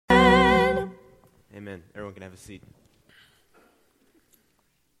Amen. Everyone can have a seat.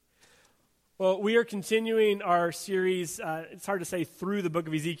 Well, we are continuing our series, it's hard to say through the book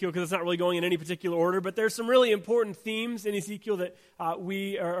of Ezekiel because it's not really going in any particular order, but there's some really important themes in Ezekiel that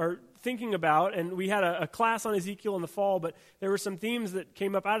we are thinking about, and we had a class on Ezekiel in the fall, but there were some themes that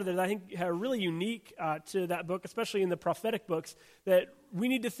came up out of there that I think are really unique to that book, especially in the prophetic books, that we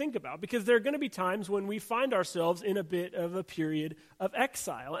need to think about, because there are going to be times when we find ourselves in a bit of a period of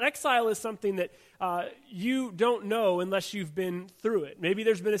exile. And exile is something that you don't know unless you've been through it. Maybe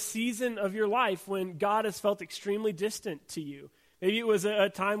there's been a season of your life when God has felt extremely distant to you. Maybe it was a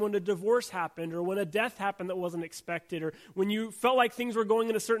time when a divorce happened, or when a death happened that wasn't expected, or when you felt like things were going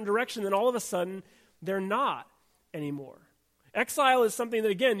in a certain direction, then all of a sudden, they're not anymore. Exile is something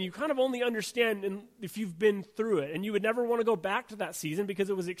that, again, you kind of only understand if you've been through it, and you would never want to go back to that season because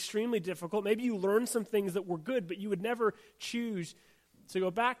it was extremely difficult. Maybe you learned some things that were good, but you would never choose to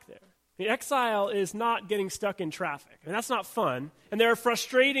go back there. Exile is not getting stuck in traffic, and that's not fun. And there are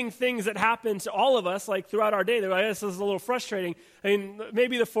frustrating things that happen to all of us, like throughout our day. That I guess this is a little frustrating. I mean,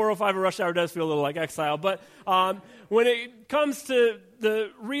 maybe the 405 rush hour does feel a little like exile, but when it comes to the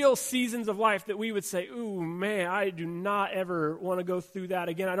real seasons of life that we would say, ooh, man, I do not ever want to go through that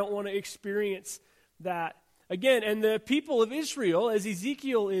again. I don't want to experience that again. And the people of Israel, as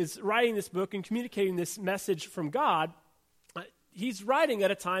Ezekiel is writing this book and communicating this message from God, he's writing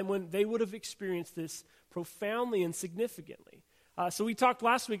at a time when they would have experienced this profoundly and significantly. So we talked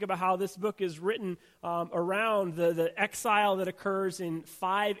last week about how this book is written around the exile that occurs in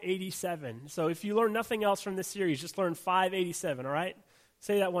 587. So if you learn nothing else from this series, just learn 587, all right?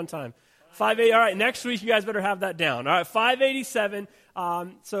 Say that one time. 580. All right, next week you guys better have that down. All right, 587.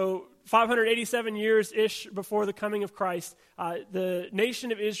 So 587 years-ish before the coming of Christ, the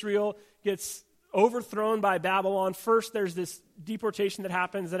nation of Israel gets overthrown by Babylon. First, there's this deportation that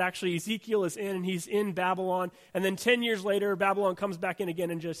happens that actually Ezekiel is in, and he's in Babylon. And then 10 years later, Babylon comes back in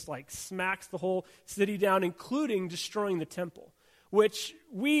again and just like smacks the whole city down, including destroying the temple, which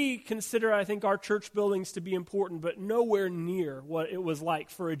we consider, I think, our church buildings to be important, but nowhere near what it was like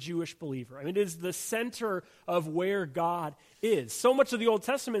for a Jewish believer. I mean, it is the center of where God is. So much of the Old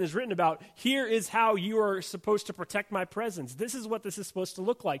Testament is written about, here is how you are supposed to protect my presence. This is what this is supposed to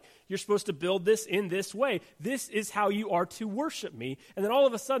look like. You're supposed to build this in this way. This is how you are to worship me. And then all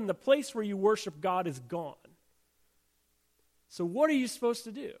of a sudden, the place where you worship God is gone. So what are you supposed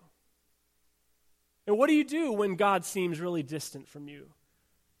to do? And what do you do when God seems really distant from you?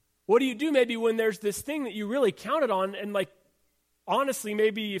 What do you do maybe when there's this thing that you really counted on and, like, honestly,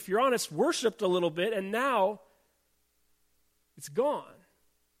 maybe if you're honest, worshiped a little bit, and now it's gone?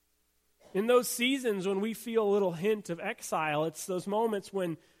 In those seasons when we feel a little hint of exile, it's those moments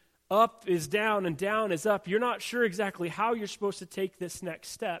when up is down and down is up. You're not sure exactly how you're supposed to take this next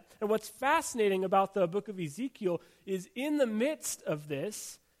step. And what's fascinating about the book of Ezekiel is in the midst of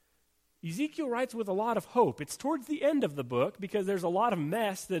this, Ezekiel writes with a lot of hope. It's towards the end of the book because there's a lot of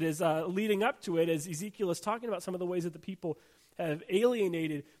mess that is leading up to it as Ezekiel is talking about some of the ways that the people have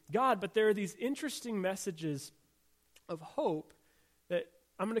alienated God. But there are these interesting messages of hope that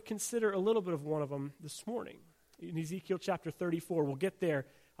I'm going to consider a little bit of one of them this morning. In Ezekiel chapter 34, we'll get there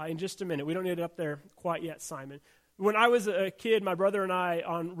in just a minute. We don't need it up there quite yet, Simon. When I was a kid, my brother and I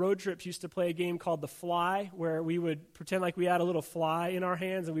on road trips used to play a game called The Fly, where we would pretend like we had a little fly in our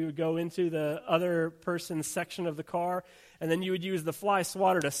hands, and we would go into the other person's section of the car, and then you would use the fly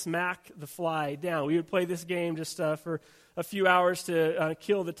swatter to smack the fly down. We would play this game just for a few hours to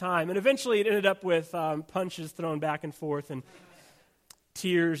kill the time, and eventually it ended up with punches thrown back and forth and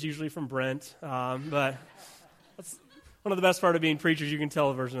tears, usually from Brent, but that's one of the best part of being preachers, you can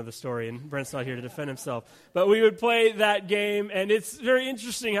tell a version of the story, and Brent's not here to defend himself. But we would play that game, and it's very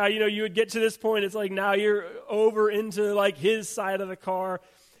interesting how, you would get to this point, it's like now you're over into like his side of the car,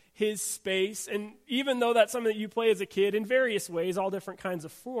 his space, and even though that's something that you play as a kid in various ways, all different kinds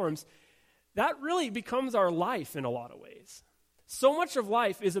of forms, that really becomes our life in a lot of ways. So much of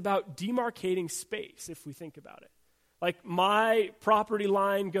life is about demarcating space, if we think about it. Like my property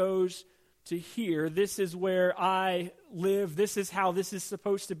line goes to here. This is where I live. This is how this is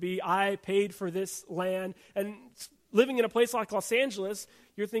supposed to be. I paid for this land. And living in a place like Los Angeles,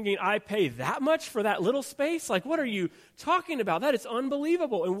 you're thinking, I pay that much for that little space? Like, what are you talking about? That is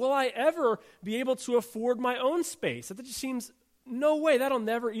unbelievable. And will I ever be able to afford my own space? That just seems, no way, that'll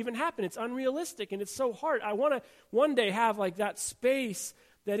never even happen. It's unrealistic, and it's so hard. I want to one day have like that space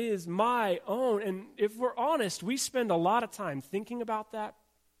that is my own. And if we're honest, we spend a lot of time thinking about that,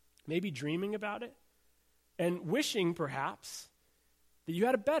 maybe dreaming about it, and wishing perhaps that you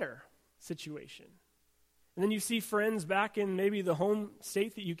had a better situation. And then you see friends back in maybe the home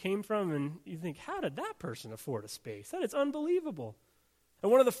state that you came from, and you think, how did that person afford a space? That is unbelievable.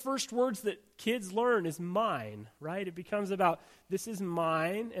 And one of the first words that kids learn is mine, right? It becomes about, this is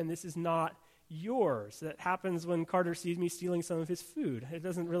mine, and this is not yours. That happens when Carter sees me stealing some of his food. It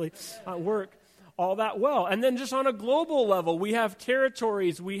doesn't really work all that well. And then just on a global level, we have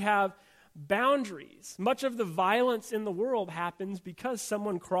territories, we have boundaries. Much of the violence in the world happens because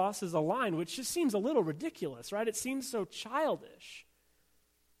someone crosses a line, which just seems a little ridiculous, right? It seems so childish.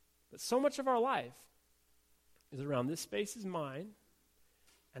 But so much of our life is around, this space is mine,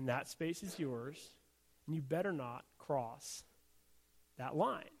 and that space is yours, and you better not cross that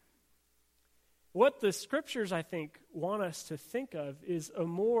line. What the scriptures, I think, want us to think of is a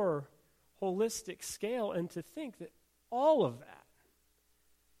more holistic scale, and to think that all of that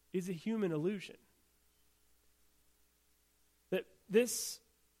is a human illusion. That this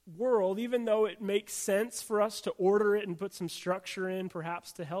world, even though it makes sense for us to order it and put some structure in,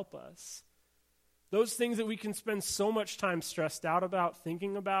 perhaps to help us, those things that we can spend so much time stressed out about,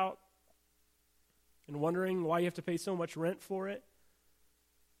 thinking about, and wondering why you have to pay so much rent for it,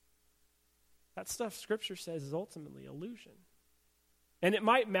 that stuff Scripture says is ultimately illusion. And it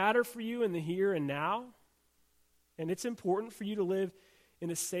might matter for you in the here and now, and it's important for you to live in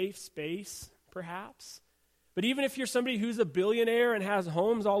a safe space, perhaps. But even if you're somebody who's a billionaire and has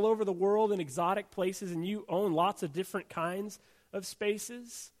homes all over the world in exotic places, and you own lots of different kinds of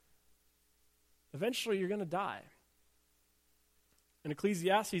spaces, eventually you're going to die. And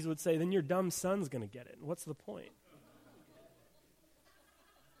Ecclesiastes would say, then your dumb son's going to get it. And what's the point?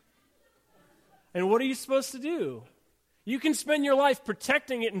 And what are you supposed to do? You can spend your life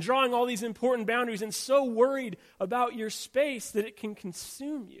protecting it and drawing all these important boundaries and so worried about your space that it can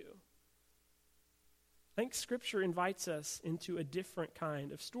consume you. I think Scripture invites us into a different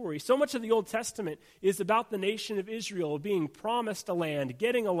kind of story. So much of the Old Testament is about the nation of Israel being promised a land,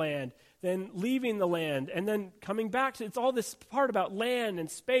 getting a land, then leaving the land, and then coming back to it. It's all this part about land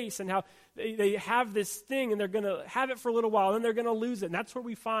and space and how they have this thing and they're going to have it for a little while and then they're going to lose it. And that's where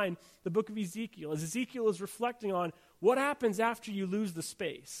we find the book of Ezekiel. As Ezekiel is reflecting on what happens after you lose the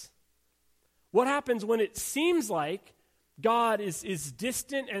space. What happens when it seems like God is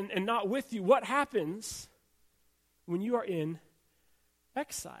distant and not with you? What happens when you are in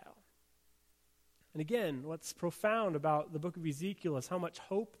exile? And again, what's profound about the book of Ezekiel is how much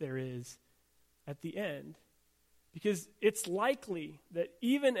hope there is at the end. Because it's likely that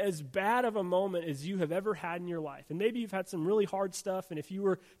even as bad of a moment as you have ever had in your life, and maybe you've had some really hard stuff, and if you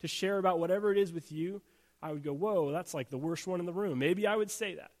were to share about whatever it is with you, I would go, whoa, that's like the worst one in the room. Maybe I would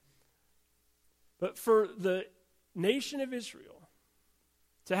say that. But for the nation of Israel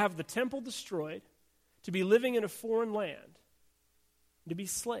to have the temple destroyed, to be living in a foreign land, to be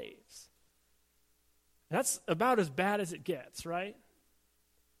slaves, that's about as bad as it gets, right?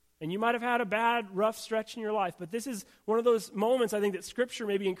 And you might have had a bad, rough stretch in your life, but this is one of those moments I think that Scripture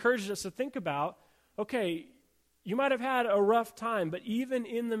maybe encourages us to think about. Okay, you might have had a rough time, but even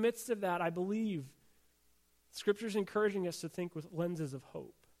in the midst of that, I believe Scripture's encouraging us to think with lenses of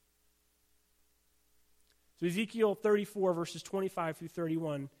hope. So Ezekiel 34, verses 25 through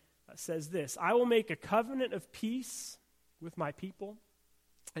 31 says this: I will make a covenant of peace with my people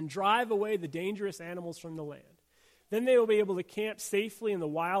and drive away the dangerous animals from the land. Then they will be able to camp safely in the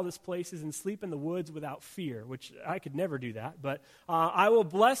wildest places and sleep in the woods without fear, which I could never do that. But I will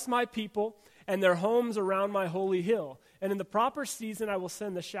bless my people and their homes around my holy hill. And in the proper season, I will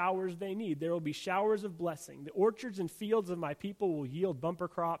send the showers they need. There will be showers of blessing. The orchards and fields of my people will yield bumper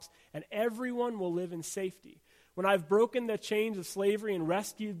crops, and everyone will live in safety. When I've broken the chains of slavery and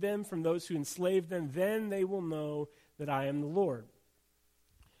rescued them from those who enslaved them, then they will know that I am the Lord.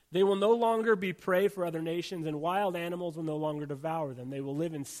 They will no longer be prey for other nations, and wild animals will no longer devour them. They will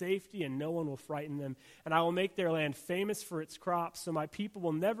live in safety, and no one will frighten them. And I will make their land famous for its crops, so my people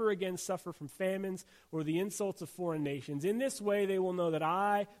will never again suffer from famines or the insults of foreign nations. In this way, they will know that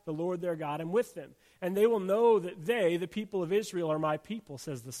I, the Lord their God, am with them. And they will know that they, the people of Israel, are my people,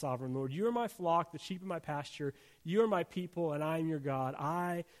 says the sovereign Lord. You are my flock, the sheep of my pasture. You are my people, and I am your God.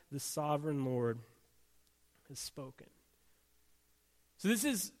 I, the sovereign Lord, has spoken. So this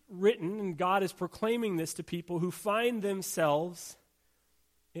is written, and God is proclaiming this to people who find themselves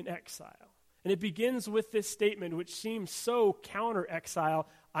in exile. And it begins with this statement, which seems so counter-exile: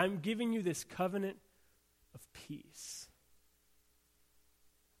 I'm giving you this covenant of peace.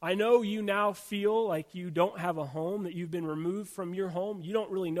 I know you now feel like you don't have a home, that you've been removed from your home. You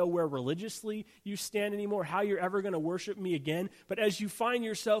don't really know where religiously you stand anymore, how you're ever going to worship me again. But as you find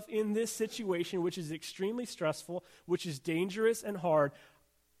yourself in this situation, which is extremely stressful, which is dangerous and hard,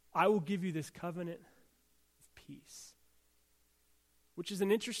 I will give you this covenant peace, which is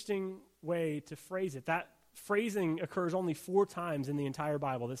an interesting way to phrase it. That phrasing occurs only 4 times in the entire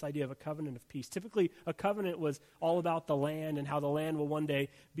Bible, this idea of a covenant of peace. Typically, a covenant was all about the land and how the land will one day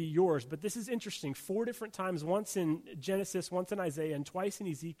be yours. But this is interesting. 4 different times, once in Genesis, once in Isaiah, and twice in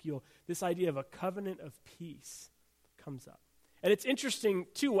Ezekiel, this idea of a covenant of peace comes up. And it's interesting,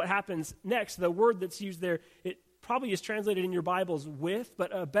 too, what happens next. The word that's used there, it probably is translated in your Bibles with,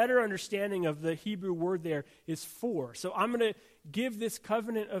 but a better understanding of the Hebrew word there is for. So I'm going to give this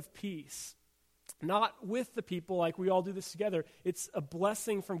covenant of peace, not with the people like we all do this together. It's a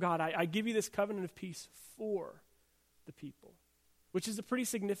blessing from God. I give you this covenant of peace for the people, which is a pretty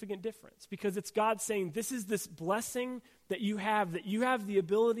significant difference because it's God saying this is this blessing that you have the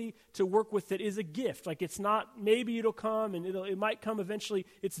ability to work with that is a gift. Like it's not maybe it'll come and it might come eventually.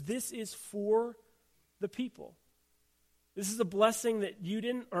 This is for the people. This is a blessing that you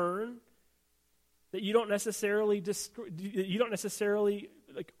didn't earn, that you don't necessarily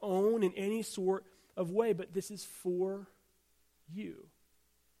like own in any sort of way, but this is for you.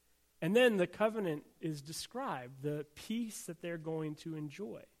 And then the covenant is described, the peace that they're going to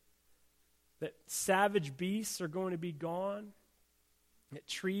enjoy. That savage beasts are going to be gone, that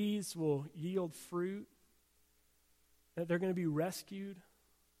trees will yield fruit, that they're going to be rescued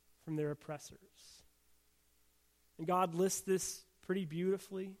from their oppressors. And God lists this pretty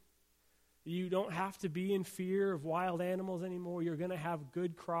beautifully. You don't have to be in fear of wild animals anymore. You're going to have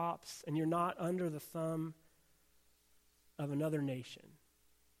good crops, and you're not under the thumb of another nation.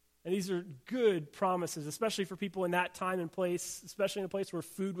 And these are good promises, especially for people in that time and place, especially in a place where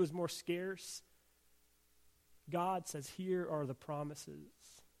food was more scarce. God says, here are the promises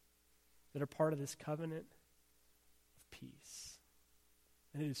that are part of this covenant of peace.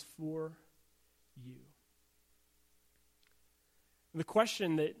 And it is for you. The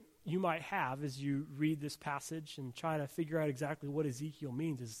question that you might have as you read this passage and try to figure out exactly what Ezekiel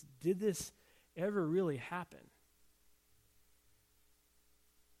means is, did this ever really happen?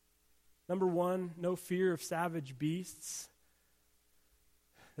 Number one, no fear of savage beasts.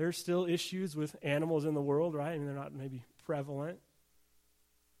 There's still issues with animals in the world, right? I mean, they're not maybe prevalent.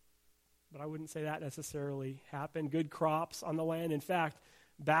 But I wouldn't say that necessarily happened. Good crops on the land. In fact,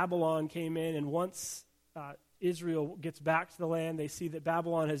 Babylon came in, and once Israel gets back to the land, they see that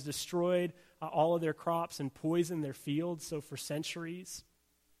Babylon has destroyed all of their crops and poisoned their fields. So for centuries,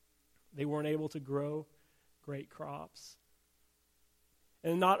 they weren't able to grow great crops.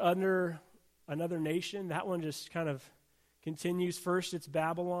 And not under another nation. That one just kind of continues. First, it's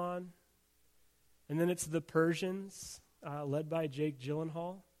Babylon. And then it's the Persians, led by Jake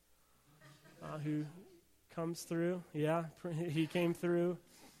Gyllenhaal, who comes through. Yeah, he came through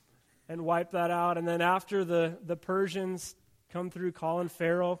and wiped that out. And then after the Persians come through, Colin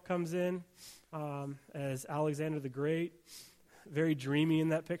Farrell comes in as Alexander the Great. Very dreamy in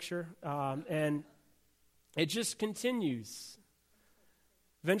that picture. And it just continues.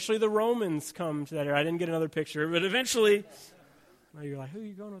 Eventually the Romans come to that area. I didn't get another picture, but eventually, now you're like, who are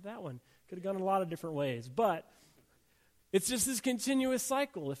you going with that one? Could have gone in a lot of different ways. But it's just this continuous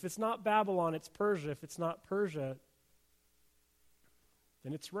cycle. If it's not Babylon, it's Persia. If it's not Persia,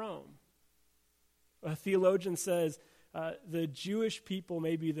 then it's Rome. A theologian says the Jewish people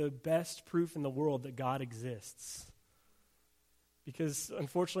may be the best proof in the world that God exists. Because,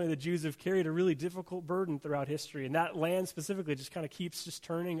 unfortunately, the Jews have carried a really difficult burden throughout history. And that land specifically just kind of keeps just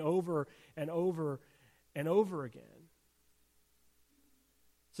turning over and over and over again.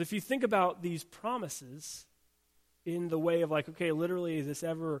 So if you think about these promises in the way of like, okay, literally, is this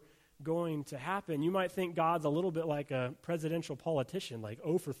ever going to happen? You might think God's a little bit like a presidential politician, like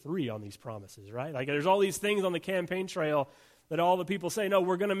 0 for 3 on these promises, right? Like there's all these things on the campaign trail that all the people say, no,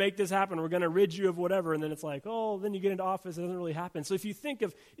 we're going to make this happen. We're going to rid you of whatever. And then it's like, oh, then you get into office. It doesn't really happen. So if you think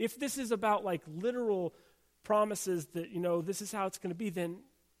of, if this is about like literal promises that, you know, this is how it's going to be, then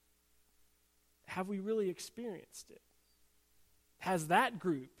have we really experienced it? Has that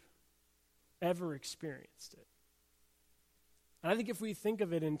group ever experienced it? And I think if we think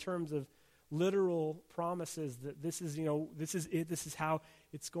of it in terms of literal promises that this is, you know, this is it, this is how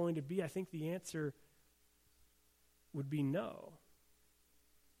it's going to be, I think the answer would be no.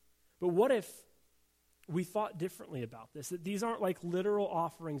 But what if we thought differently about this? That these aren't like literal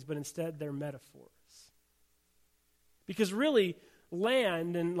offerings, but instead they're metaphors. Because really,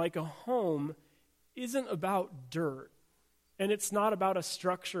 land and like a home isn't about dirt, and it's not about a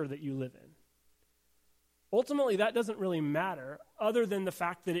structure that you live in. Ultimately, that doesn't really matter, other than the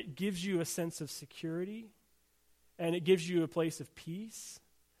fact that it gives you a sense of security, and it gives you a place of peace.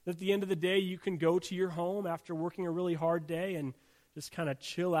 That at the end of the day, you can go to your home after working a really hard day and just kind of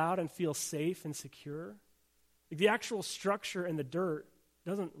chill out and feel safe and secure. The actual structure and the dirt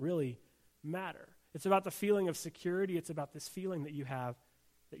doesn't really matter. It's about the feeling of security. It's about this feeling that you have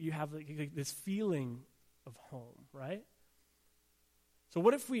like this feeling of home, right? So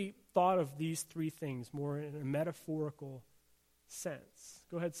what if we thought of these three things more in a metaphorical sense?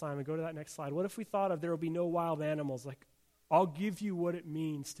 Go ahead, Simon. Go to that next slide. What if we thought of there will be no wild animals? Like, I'll give you what it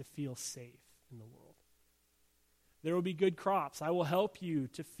means to feel safe in the world. There will be good crops. I will help you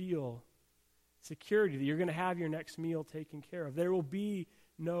to feel security, that you're going to have your next meal taken care of. There will be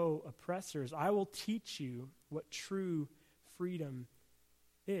no oppressors. I will teach you what true freedom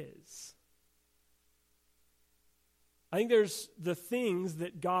is. I think there's the things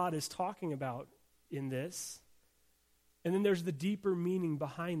that God is talking about in this, and then there's the deeper meaning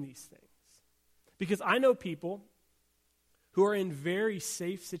behind these things. Because I know people who are in very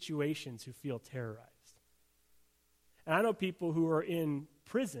safe situations who feel terrorized. And I know people who are in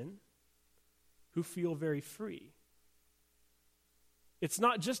prison who feel very free. It's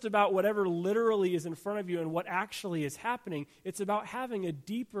not just about whatever literally is in front of you and what actually is happening. It's about having a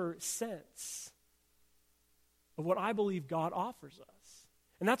deeper sense of what I believe God offers us.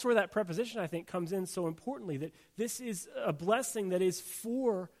 And that's where that preposition, I think, comes in so importantly, that this is a blessing that is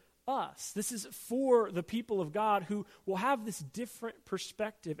for us. This is for the people of God who will have this different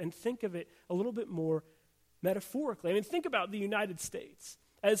perspective and think of it a little bit more metaphorically. I mean, think about the United States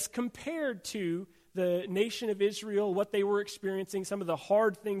as compared to the nation of Israel, what they were experiencing, some of the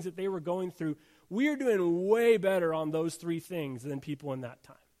hard things that they were going through. We are doing way better on those three things than people in that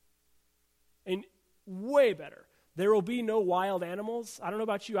time. And way better. There will be no wild animals. I don't know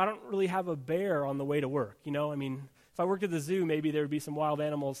about you. I don't really have a bear on the way to work. I mean, if I worked at the zoo, maybe there would be some wild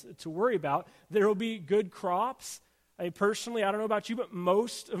animals to worry about. There will be good crops. Personally, I don't know about you, but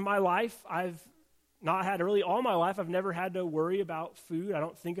most of my life, I've not had really all my life, I've never had to worry about food. I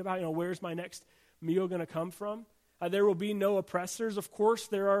don't think about, where's my next meal going to come from? There will be no oppressors. Of course,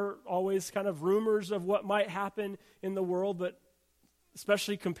 there are always kind of rumors of what might happen in the world, but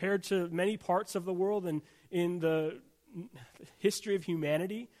especially compared to many parts of the world and in the history of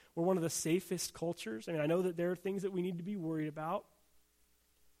humanity, we're one of the safest cultures. I mean, I know that there are things that we need to be worried about.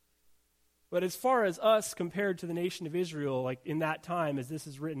 But as far as us compared to the nation of Israel, like in that time as this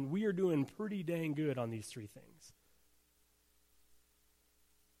is written, we are doing pretty dang good on these three things.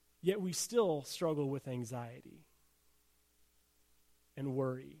 Yet we still struggle with anxiety and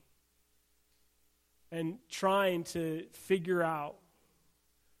worry and trying to figure out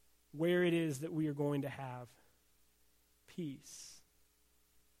where it is that we are going to have peace.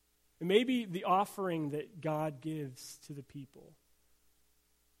 And maybe the offering that God gives to the people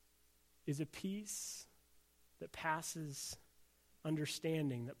is a peace that passes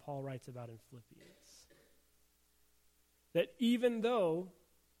understanding that Paul writes about in Philippians. That even though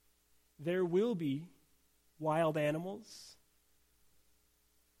there will be wild animals,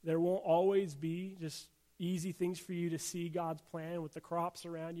 there won't always be just easy things for you to see God's plan with the crops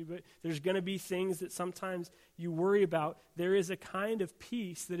around you, but there's going to be things that sometimes you worry about. There is a kind of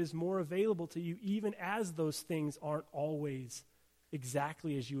peace that is more available to you even as those things aren't always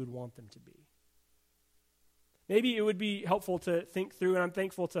exactly as you would want them to be. Maybe it would be helpful to think through, and I'm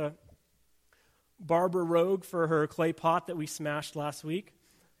thankful to Barbara Rogue for her clay pot that we smashed last week.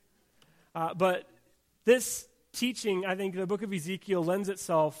 But this teaching, I think the book of Ezekiel lends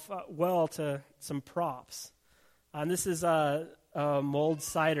itself well to some props. And this is a mulled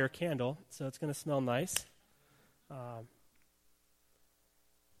cider candle, so it's going to smell nice.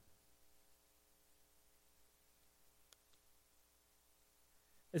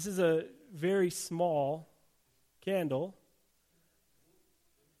 This is a very small candle,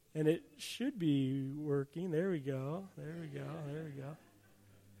 and it should be working. There we go.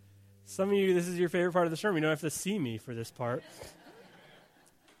 Some of you, this is your favorite part of the sermon. You don't have to see me for this part.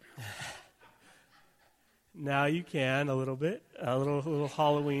 Now you can a little bit, a little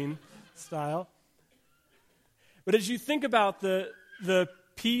Halloween style. But as you think about the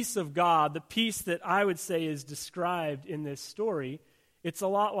peace of God, the peace that I would say is described in this story, it's a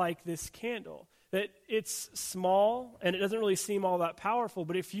lot like this candle. That it's small and it doesn't really seem all that powerful,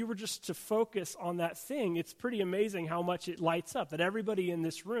 but if you were just to focus on that thing, it's pretty amazing how much it lights up, that everybody in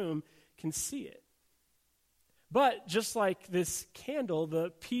this room can see it. But just like this candle,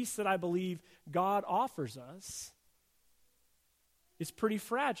 the peace that I believe God offers us is pretty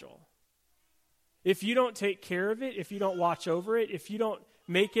fragile. If you don't take care of it, if you don't watch over it, if you don't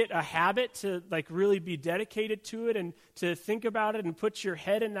make it a habit to really be dedicated to it and to think about it and put your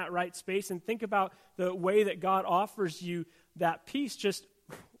head in that right space and think about the way that God offers you that peace, just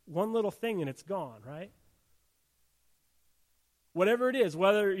one little thing and it's gone, right? Whatever it is,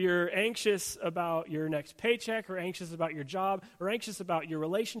 whether you're anxious about your next paycheck or anxious about your job or anxious about your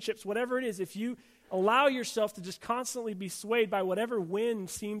relationships, whatever it is, if you allow yourself to just constantly be swayed by whatever wind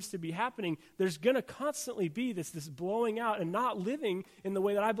seems to be happening, there's going to constantly be this blowing out and not living in the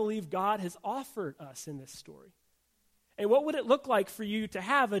way that I believe God has offered us in this story. And what would it look like for you to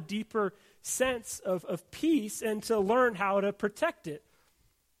have a deeper sense of peace and to learn how to protect it?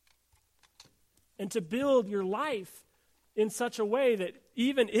 And to build your life in such a way that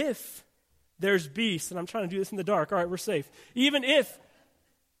even if there's beasts, and I'm trying to do this in the dark, all right, we're safe. Even if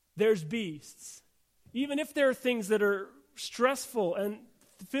there's beasts, even if there are things that are stressful and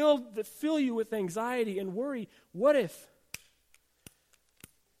that fill you with anxiety and worry, what if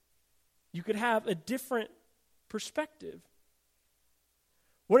you could have a different perspective?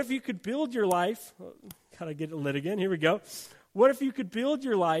 What if you could build your life, gotta get it lit again, here we go. What if you could build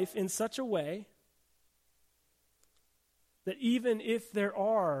your life in such a way that even if there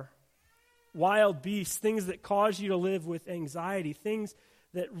are wild beasts, things that cause you to live with anxiety, things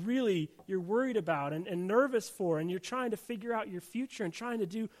that really you're worried about and nervous for, and you're trying to figure out your future and trying to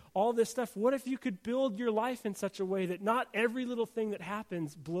do all this stuff, what if you could build your life in such a way that not every little thing that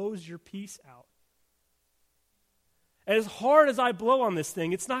happens blows your peace out? As hard as I blow on this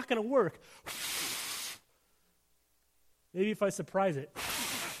thing, it's not going to work. Maybe if I surprise it.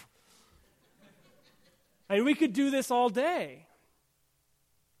 I mean, we could do this all day.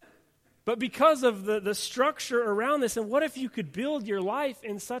 But because of the structure around this, and what if you could build your life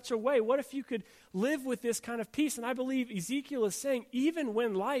in such a way? What if you could live with this kind of peace? And I believe Ezekiel is saying, even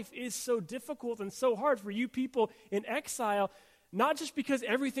when life is so difficult and so hard for you people in exile, not just because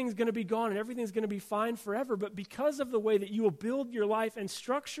everything's going to be gone and everything's going to be fine forever, but because of the way that you will build your life and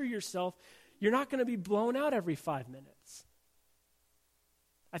structure yourself, you're not going to be blown out every 5 minutes.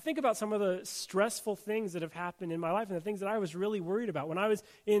 I think about some of the stressful things that have happened in my life and the things that I was really worried about. When I was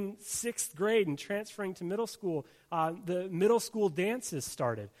in 6th grade and transferring to middle school, the middle school dances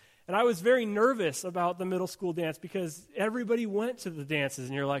started. And I was very nervous about the middle school dance because everybody went to the dances,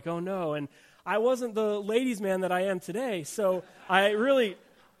 and you're like, oh no. And I wasn't the ladies' man that I am today, so I really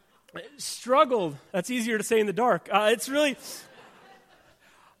struggled. That's easier to say in the dark.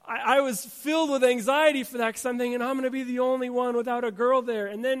 I was filled with anxiety for that because I'm thinking, I'm going to be the only one without a girl there.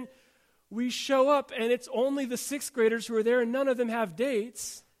 And then we show up, and it's only the 6th graders who are there, and none of them have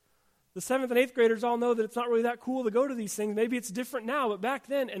dates. The 7th and 8th graders all know that it's not really that cool to go to these things. Maybe it's different now, but back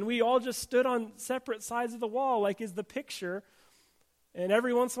then, and we all just stood on separate sides of the wall, like is the picture. And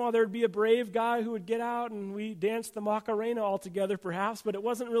every once in a while, there would be a brave guy who would get out, and we danced the Macarena all together, perhaps, but it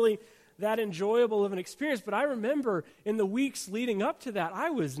wasn't really that enjoyable of an experience. But I remember in the weeks leading up to that, I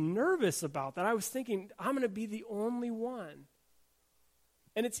was nervous about that. I was thinking, I'm going to be the only one.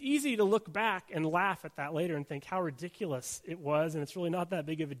 And it's easy to look back and laugh at that later and think how ridiculous it was, and it's really not that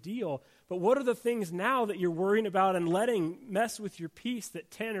big of a deal. But what are the things now that you're worrying about and letting mess with your peace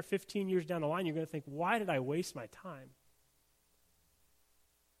that 10 or 15 years down the line, you're going to think, why did I waste my time?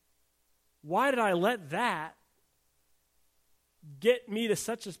 Why did I let that get me to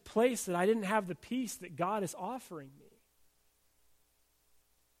such a place that I didn't have the peace that God is offering me?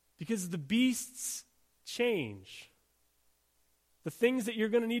 Because the beasts change. The things that you're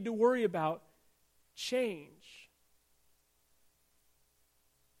going to need to worry about change.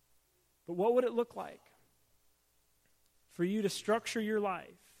 But what would it look like for you to structure your life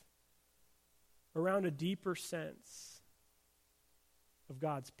around a deeper sense of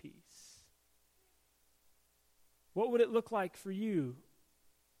God's peace? What would it look like for you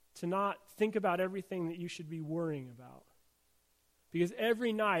to not think about everything that you should be worrying about? Because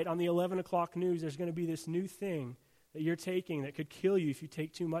every night on the 11 o'clock news, there's going to be this new thing that you're taking that could kill you if you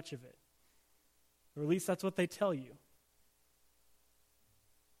take too much of it. Or at least that's what they tell you.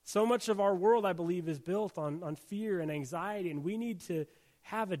 So much of our world, I believe, is built on fear and anxiety, and we need to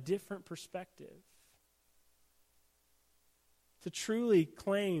have a different perspective to truly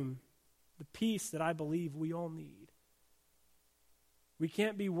claim the peace that I believe we all need. We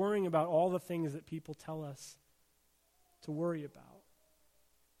can't be worrying about all the things that people tell us to worry about.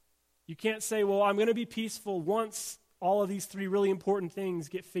 You can't say, well, I'm going to be peaceful once all of these 3 really important things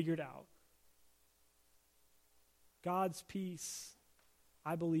get figured out. God's peace,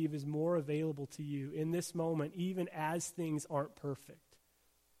 I believe, is more available to you in this moment, even as things aren't perfect,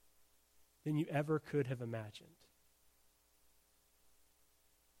 than you ever could have imagined.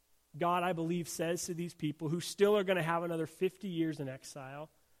 God, I believe, says to these people who still are going to have another 50 years in exile,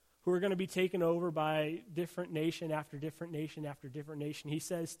 who are going to be taken over by different nation after different nation after different nation, he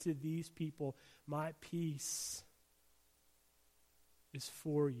says to these people, my peace is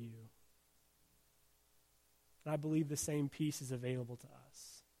for you. And I believe the same peace is available to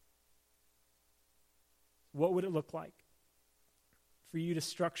us. What would it look like for you to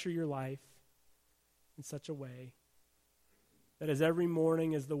structure your life in such a way that as every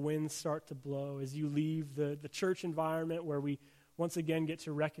morning, as the winds start to blow, as you leave the church environment where we once again get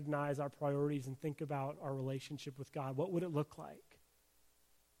to recognize our priorities and think about our relationship with God, what would it look like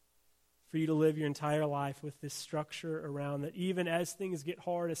for you to live your entire life with this structure around that even as things get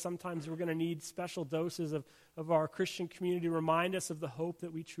hard, as sometimes we're going to need special doses of our Christian community to remind us of the hope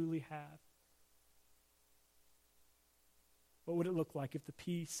that we truly have? What would it look like if the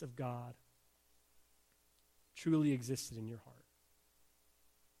peace of God truly existed in your heart?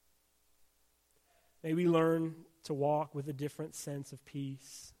 May we learn to walk with a different sense of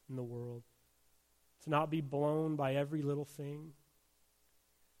peace in the world, to not be blown by every little thing,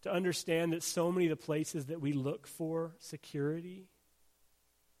 to understand that so many of the places that we look for security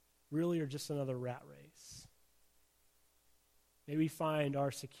really are just another rat race. May we find our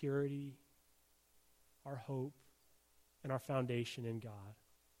security, our hope, and our foundation in God.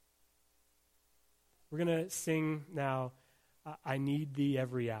 We're going to sing now, I Need Thee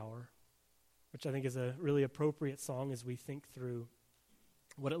Every Hour, which I think is a really appropriate song as we think through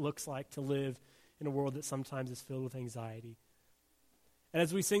what it looks like to live in a world that sometimes is filled with anxiety. And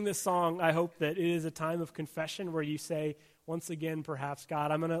as we sing this song, I hope that it is a time of confession where you say, once again, perhaps,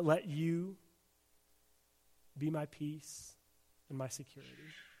 God, I'm going to let you be my peace and my security.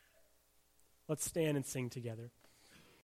 Let's stand and sing together.